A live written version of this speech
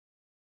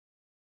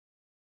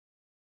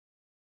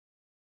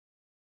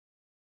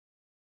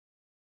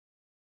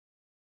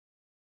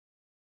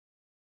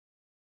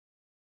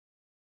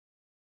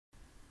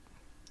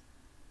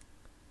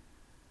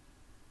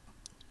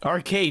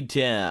Arcade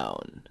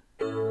Town.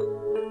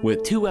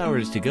 With 2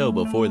 hours to go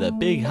before the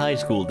big high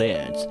school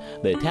dance,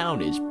 the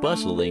town is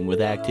bustling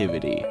with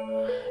activity.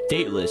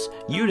 Dateless,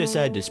 you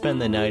decide to spend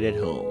the night at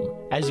home.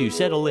 As you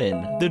settle in,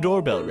 the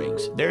doorbell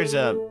rings. There's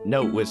a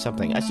note with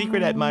something. A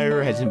secret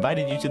admirer has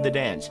invited you to the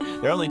dance.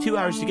 There are only 2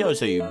 hours to go,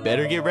 so you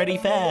better get ready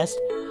fast.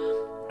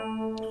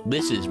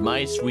 This is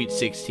my Sweet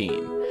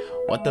 16.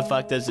 What the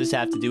fuck does this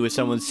have to do with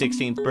someone's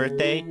 16th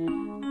birthday?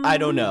 I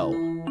don't know.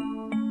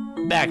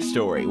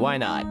 Backstory, why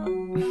not?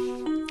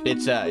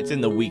 It's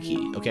in the wiki,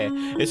 okay?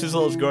 This is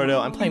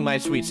LulzGordo. I'm playing My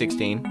Sweet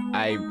 16.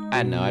 I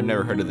don't know, I've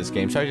never heard of this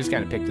game, so I just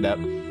kind of picked it up.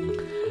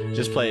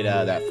 Just played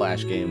that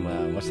Flash game.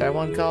 What's that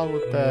one called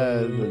with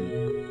the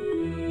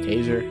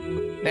taser?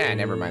 Nah,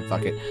 never mind,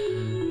 fuck it.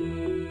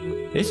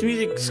 This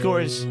music score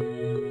is...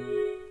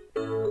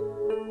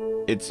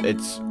 It's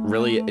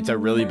a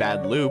really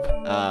bad loop.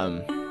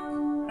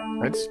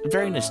 It's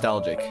very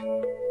nostalgic.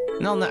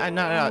 No,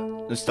 not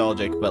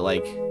nostalgic, but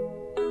like...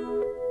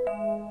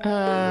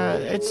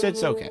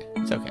 it's okay.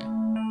 It's okay.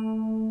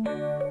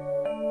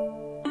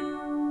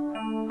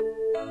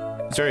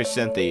 It's very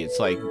synthy. It's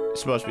like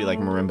supposed to be like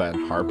marimba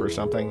and harp or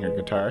something, or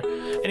guitar.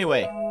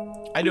 Anyway,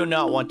 I do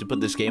not want to put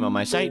this game on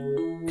my site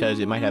because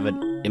it might have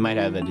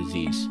a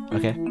disease.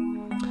 Okay.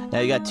 Now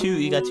you got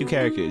two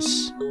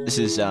characters. This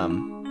is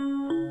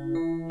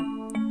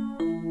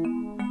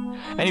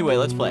Anyway,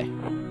 let's play.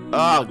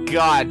 Oh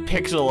god,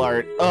 pixel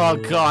art. Oh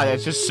god,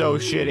 that's just so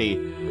shitty.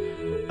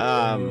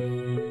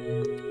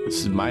 This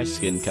is my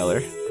skin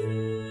color.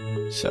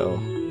 So,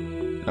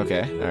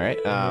 okay, alright.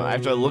 I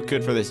have to look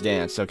good for this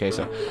dance. Okay,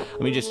 so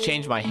let me just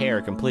change my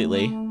hair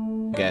completely.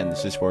 Again,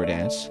 this is for a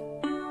dance.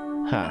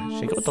 Huh,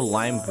 should I go with the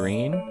lime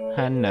green?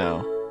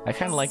 No. I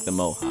kind of like the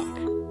mohawk.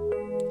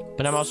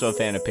 But I'm also a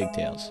fan of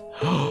pigtails.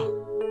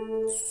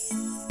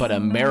 But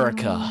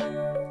America!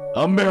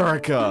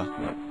 America!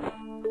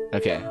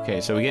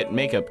 Okay, so we get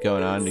makeup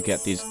going on to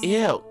get these.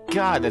 Ew,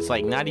 god, that's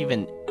like not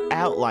even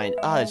outline.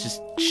 Oh, it's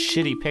just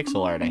shitty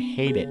pixel art. I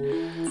hate it.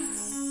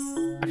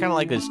 I kind of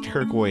like this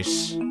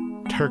turquoise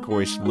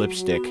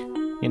lipstick,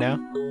 you know?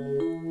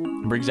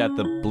 Brings out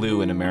the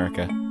blue in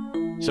America.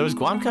 So is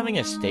Guam coming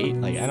a state?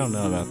 Like, I don't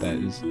know about that.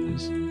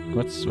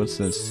 What's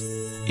this?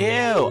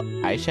 Ew,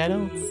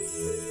 eyeshadow?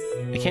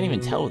 I can't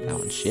even tell with that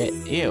one. Shit.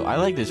 Ew, I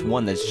like this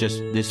one that's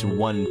just this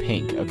one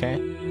pink, okay?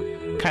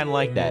 Kind of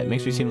like that. It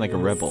makes me seem like a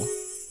rebel.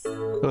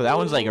 Oh, that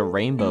one's like a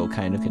rainbow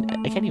kind of.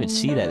 I can't even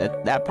see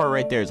that. That part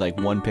right there is like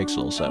 1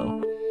 pixel.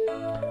 So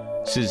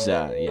this is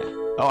yeah.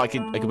 Oh, I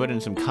could put in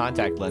some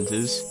contact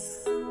lenses,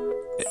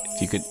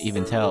 if you could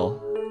even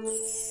tell.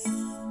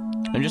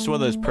 I'm just one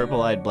of those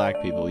purple-eyed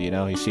black people, you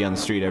know, you see on the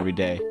street every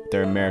day.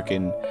 Their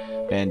American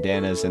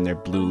bandanas and their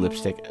blue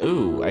lipstick.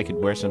 Ooh, I could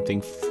wear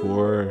something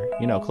for,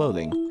 you know,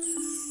 clothing.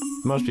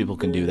 Most people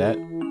can do that.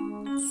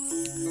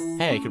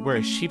 Hey, I could wear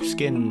a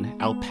sheepskin,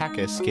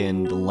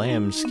 alpaca-skinned,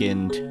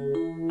 lamb-skinned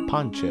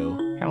poncho.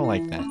 Kind of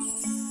like that.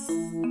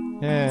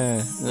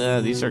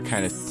 These are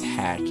kind of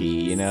tacky,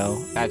 you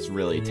know? That's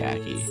really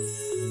tacky.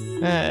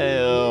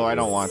 Oh, I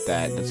don't want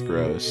that. That's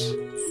gross.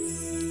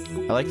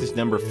 I like this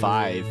number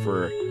 5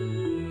 for...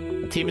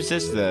 What team is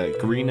this? The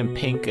green and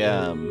pink,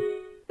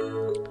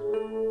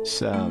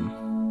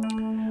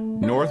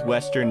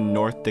 Northwestern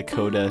North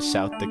Dakota,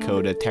 South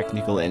Dakota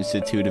Technical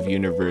Institute of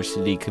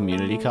University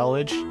Community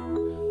College?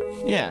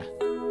 Yeah.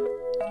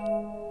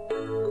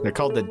 They're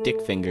called the Dick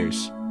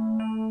Fingers.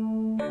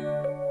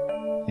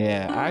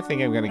 Yeah, I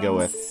think I'm gonna go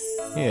with...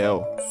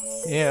 Ew.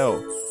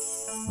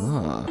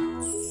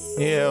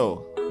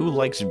 Ew. Who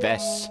likes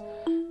vests?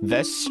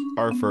 Vests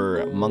are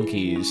for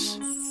monkeys.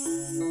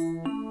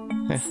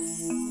 I'd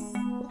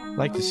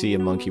like to see a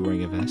monkey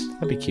wearing a vest.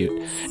 That'd be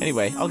cute.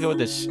 Anyway, I'll go with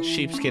this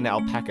sheepskin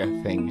alpaca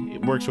thing.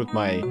 It works with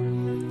my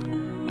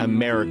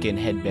American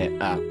headband.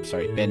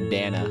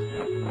 Bandana.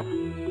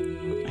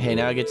 Hey,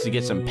 now I get to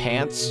get some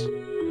pants.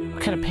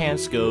 What kind of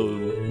pants go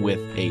with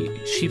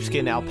a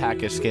sheepskin,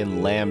 alpaca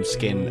skin, lamb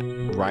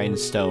skin,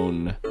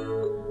 rhinestone,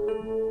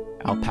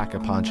 alpaca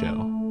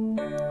poncho?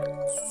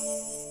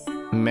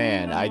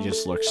 Man, I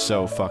just look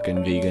so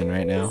fucking vegan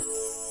right now.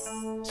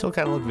 Still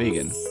kind of look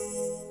vegan.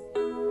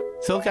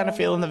 Still kind of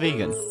feeling the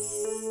vegan.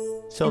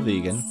 Still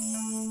vegan.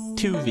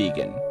 Too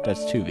vegan.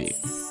 That's too vegan.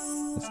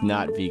 That's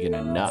not vegan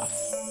enough.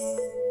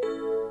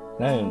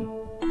 I'm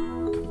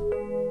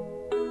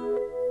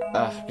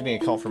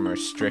getting a call from a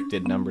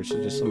restricted number, so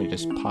let me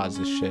just pause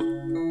this shit.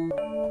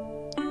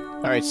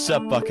 Alright,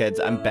 sup buckheads,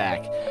 I'm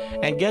back.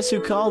 And guess who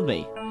called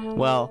me?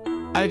 Well,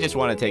 I just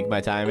want to take my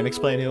time and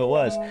explain who it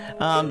was.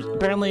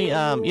 Apparently,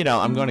 you know,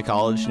 I'm going to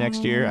college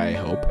next year, I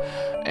hope.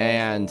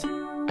 And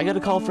I got a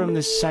call from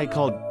this site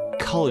called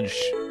College,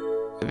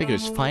 I think it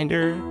was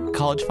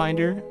College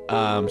Finder.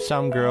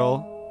 Some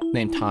girl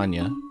named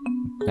Tanya,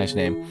 nice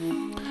name.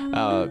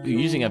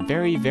 Using a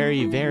very,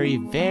 very, very,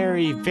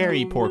 very,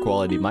 very poor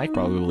quality mic,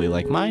 probably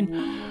like mine.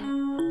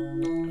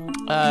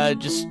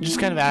 Just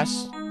kind of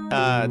asked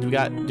do we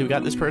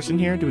got this person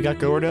here? Do we got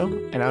Gordo?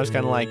 And I was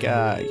kind of like,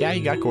 yeah,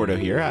 you got Gordo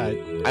here.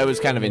 I was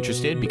kind of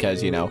interested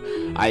because, you know,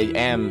 I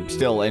am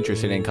still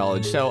interested in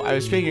college. So I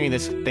was figuring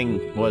this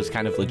thing was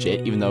kind of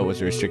legit, even though it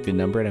was a restricted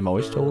number. And I'm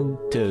always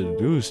told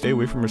to stay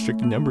away from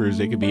restricted numbers.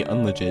 They could be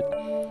unlegit.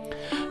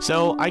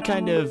 So I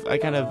kind of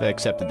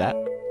accepted that.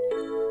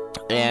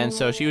 And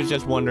so she was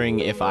just wondering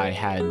if I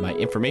had my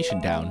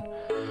information down.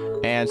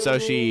 And so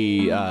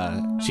she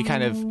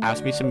kind of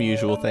asked me some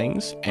usual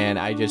things, and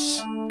I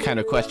just kind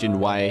of questioned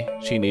why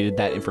she needed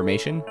that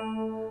information.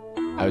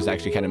 I was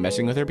actually kind of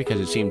messing with her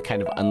because it seemed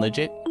kind of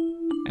unlegit,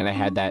 and I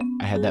had that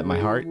in my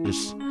heart,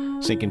 just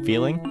sinking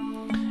feeling.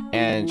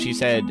 And she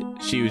said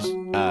she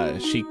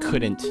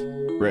couldn't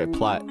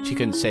reply, she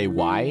couldn't say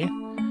why.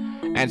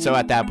 And so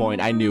at that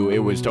point, I knew it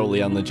was totally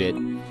unlegit.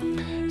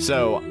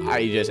 So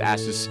I just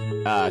asked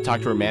to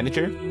talk to her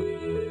manager,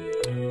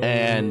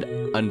 and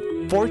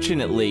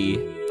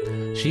unfortunately,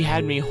 she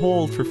had me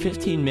hold for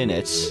 15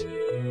 minutes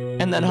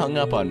and then hung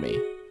up on me.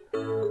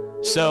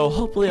 So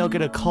hopefully I'll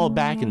get a call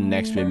back in the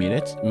next few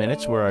minutes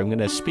where I'm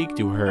gonna speak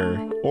to her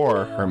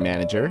or her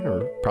manager,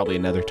 or probably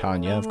another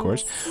Tanya, of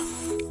course.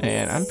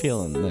 And I'm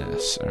feeling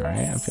this, all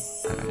right? I'm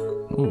feeling,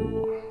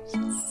 ooh.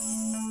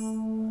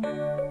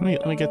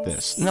 Let me get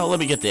this. No, let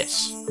me get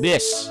this.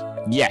 This,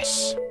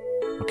 yes.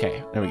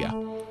 Okay, there we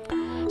go.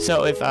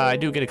 So if I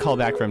do get a call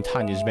back from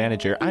Tanya's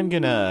manager, I'm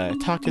gonna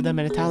talk to them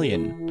in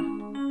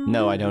Italian.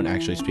 No, I don't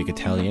actually speak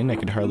Italian. I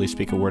can hardly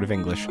speak a word of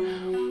English.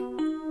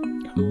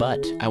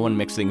 But I want to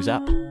mix things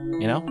up,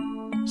 you know?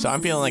 So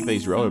I'm feeling like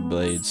these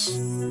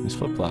rollerblades, these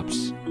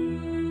flip-flops.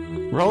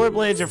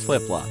 Rollerblades or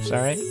flip-flops,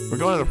 alright? We're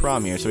going to the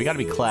prom here, so we gotta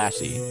be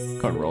classy.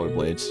 Going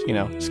rollerblades, you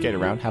know, skate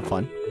around, have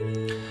fun.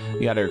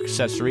 We got our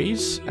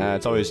accessories.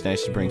 It's always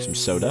nice to bring some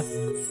soda.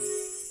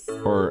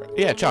 Or,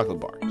 yeah, chocolate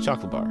bar.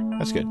 Chocolate bar.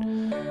 That's good.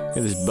 Look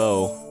at this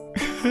bow.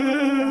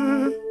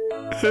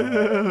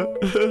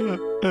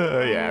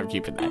 Yeah, I'm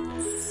keeping that.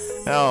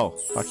 No,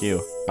 fuck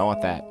you. I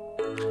want that.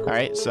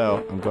 Alright,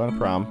 so I'm going to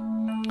prom.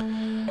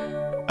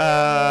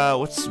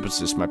 What's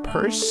this? My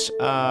purse?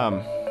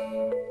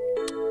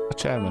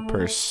 What's in my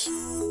purse?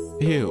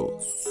 Ew.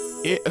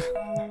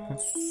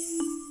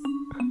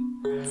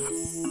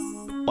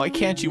 Why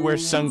can't you wear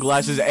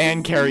sunglasses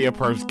and carry a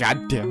purse?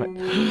 God damn it.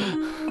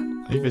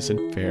 Life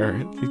isn't fair.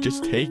 You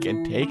just take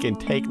and take and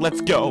take.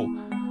 Let's go.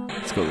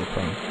 Let's go to the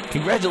prom.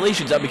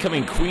 Congratulations on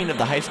becoming queen of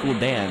the high school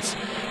dance.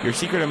 Your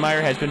secret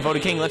admirer has been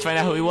voted king. Let's find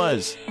out who he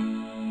was.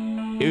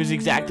 It was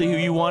exactly who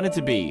you wanted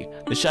to be.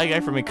 The shy guy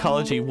from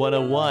Ecology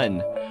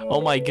 101.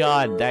 Oh my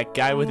god, that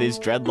guy with his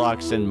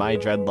dreadlocks and my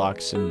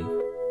dreadlocks and...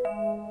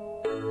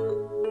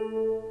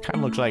 kind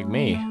of looks like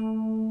me.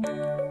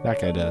 That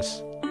guy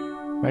does.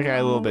 That guy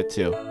a little bit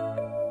too.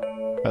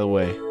 By the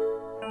way,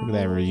 look at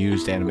that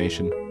reused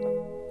animation.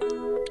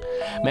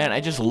 Man,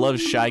 I just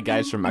love shy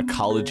guys from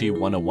Ecology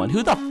 101.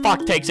 Who the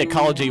fuck takes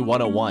Ecology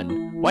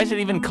 101? Why is it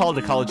even called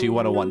Ecology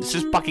 101? This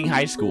is fucking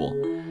high school.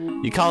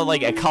 You call it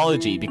like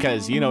ecology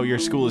because, you know, your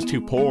school is too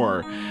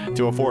poor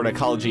to afford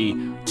Ecology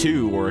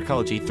 2 or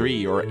Ecology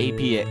 3 or AP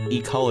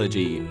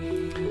Ecology.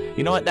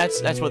 You know what?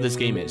 That's what this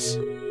game is.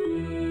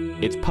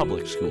 It's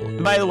public school.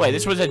 And by the way,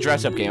 this was a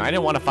dress-up game. I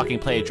didn't want to fucking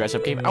play a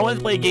dress-up game. I wanted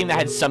to play a game that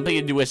had something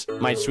to do with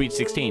my Sweet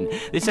 16.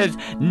 This has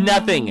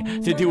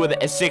nothing to do with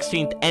a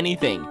 16th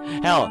anything.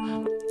 Hell,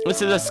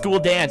 this is a school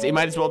dance. It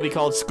might as well be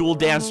called School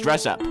Dance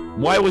Dress-Up.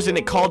 Why wasn't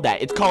it called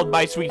that? It's called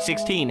My Sweet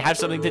 16. Have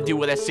something to do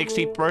with a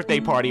 16th birthday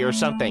party or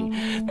something.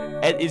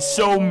 It is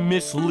so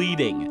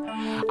misleading.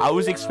 I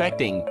was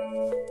expecting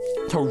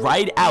to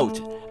ride out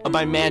of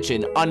my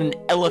mansion on an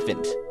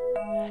elephant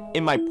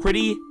in my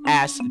pretty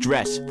ass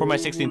dress for my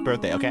 16th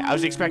birthday, okay? I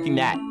was expecting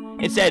that.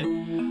 Instead,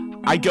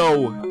 I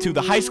go to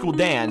the high school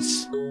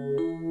dance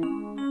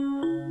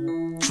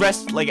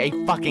dressed like a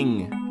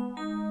fucking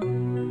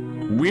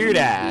weird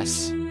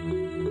ass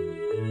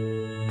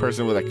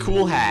person with a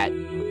cool hat,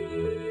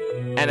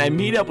 and I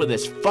meet up with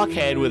this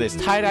fuckhead with his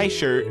tie-dye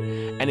shirt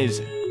and his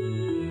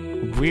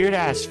weird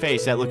ass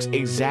face that looks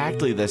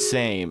exactly the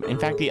same. In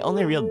fact, the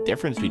only real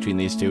difference between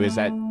these two is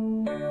that,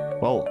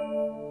 well,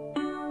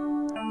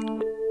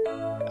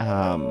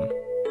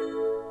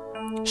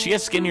 she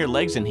has skinnier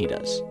legs than he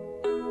does.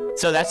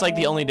 So that's like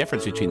the only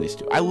difference between these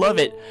two. I love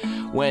it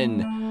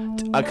when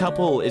a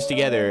couple is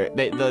together,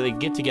 they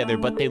get together,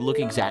 but they look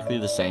exactly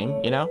the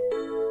same, you know?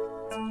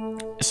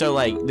 So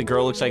like the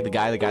girl looks like the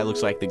guy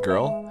looks like the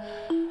girl.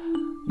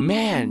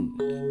 Man,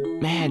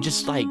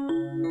 just like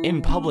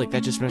in public,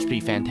 that just must be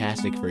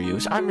fantastic for you.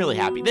 So I'm really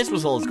happy. This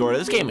was LulzGordo.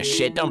 This game is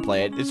shit. Don't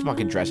play it. It's a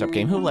fucking dress-up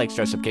game. Who likes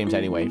dress-up games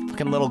anyway?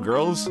 Fucking little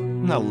girls?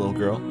 I'm not a little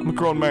girl. I'm a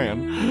grown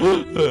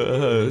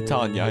man.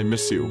 Tanya, I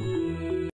miss you.